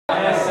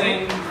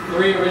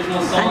3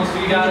 original songs for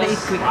you guys.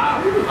 Wow.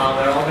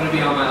 They're all going to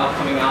be on my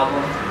upcoming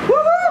album.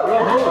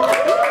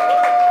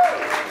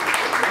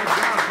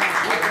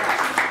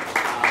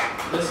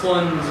 This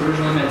one was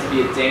originally meant to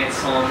be a dance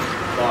song,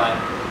 but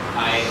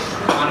I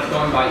wound up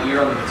going by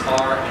ear on the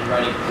guitar and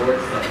writing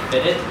chords that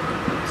fit it.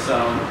 So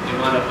it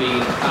wound up being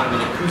kind of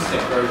an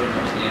acoustic version of a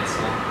dance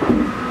song.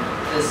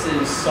 This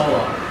is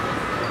Solo.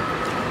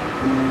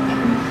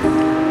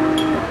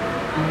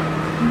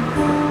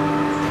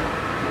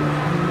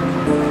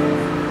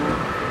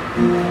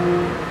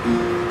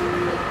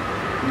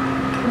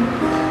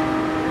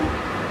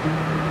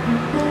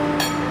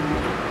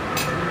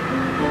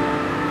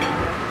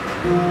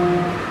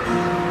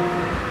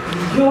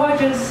 You're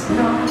just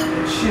not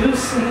what you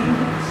seem.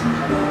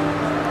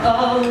 A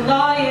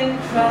lion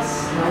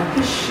dressed like a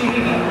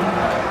sheep.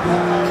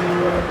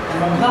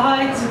 A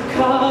lie to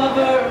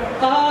cover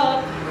up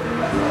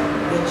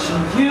that you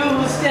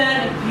used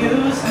and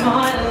abused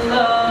my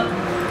love.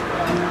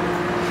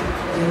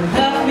 You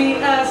left me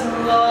as a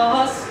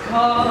lost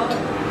cause.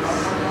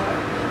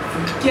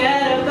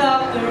 Forget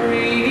about the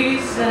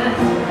reason.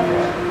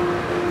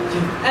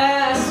 You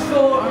asked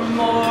for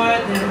more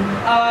than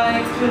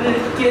I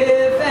could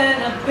give and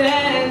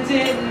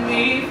abandoned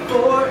me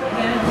for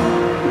him.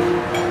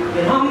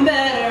 But I'm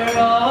better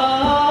off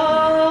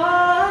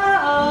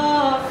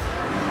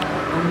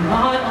on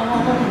my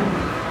own,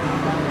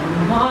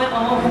 on my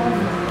own.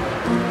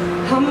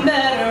 I'm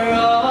better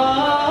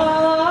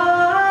off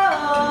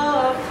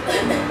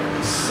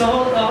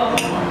solo,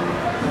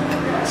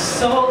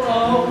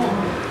 solo.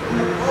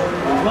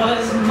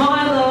 Was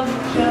my love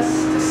just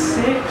a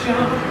sick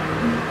joke?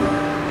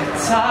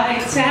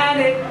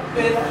 Titanic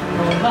with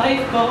no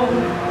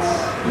lifeboats?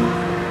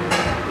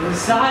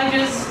 Was I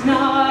just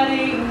not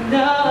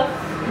enough,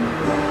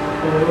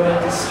 or a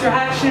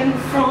distraction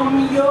from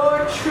your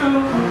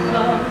true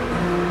love?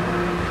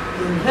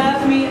 You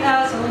left me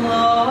as a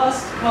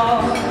lost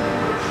cause.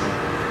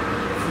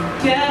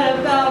 Forget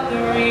about the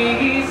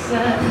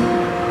reason.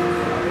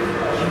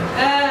 You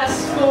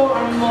asked for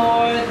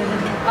more than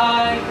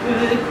I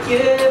could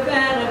give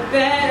and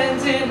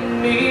abandoned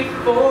me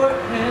for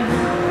him.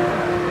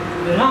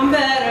 But I'm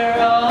better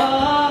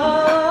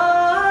off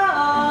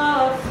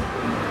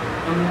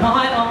on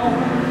my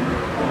own,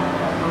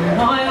 on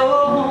my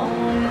own.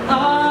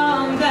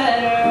 I'm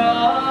better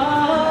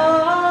off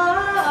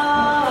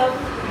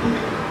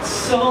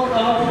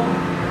solo,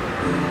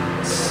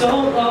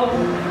 solo.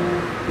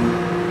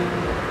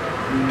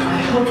 I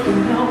hope you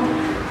know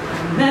I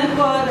meant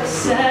what I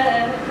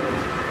said.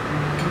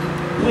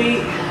 We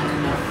had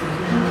nothing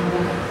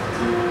left.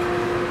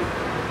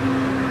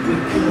 We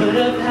could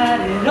have had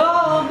it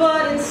all,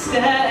 but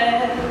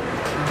instead,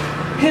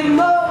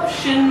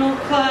 emotional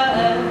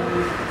cleft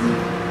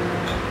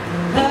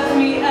left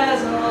me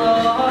as a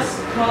lost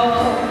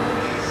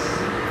cause.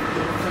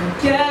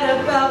 Forget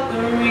about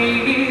the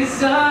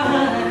reason.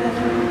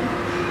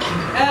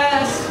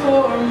 Asked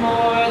for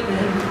more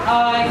than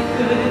I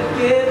could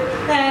give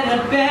and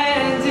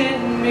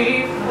abandoned me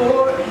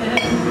for him.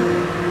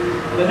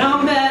 But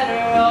I'm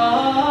better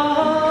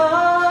off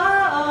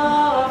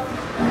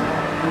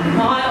on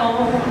my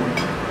own.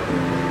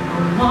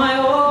 My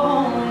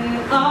own,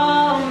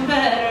 I'm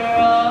better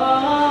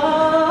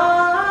off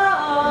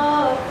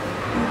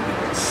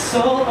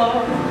solo,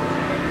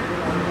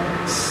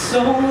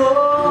 solo.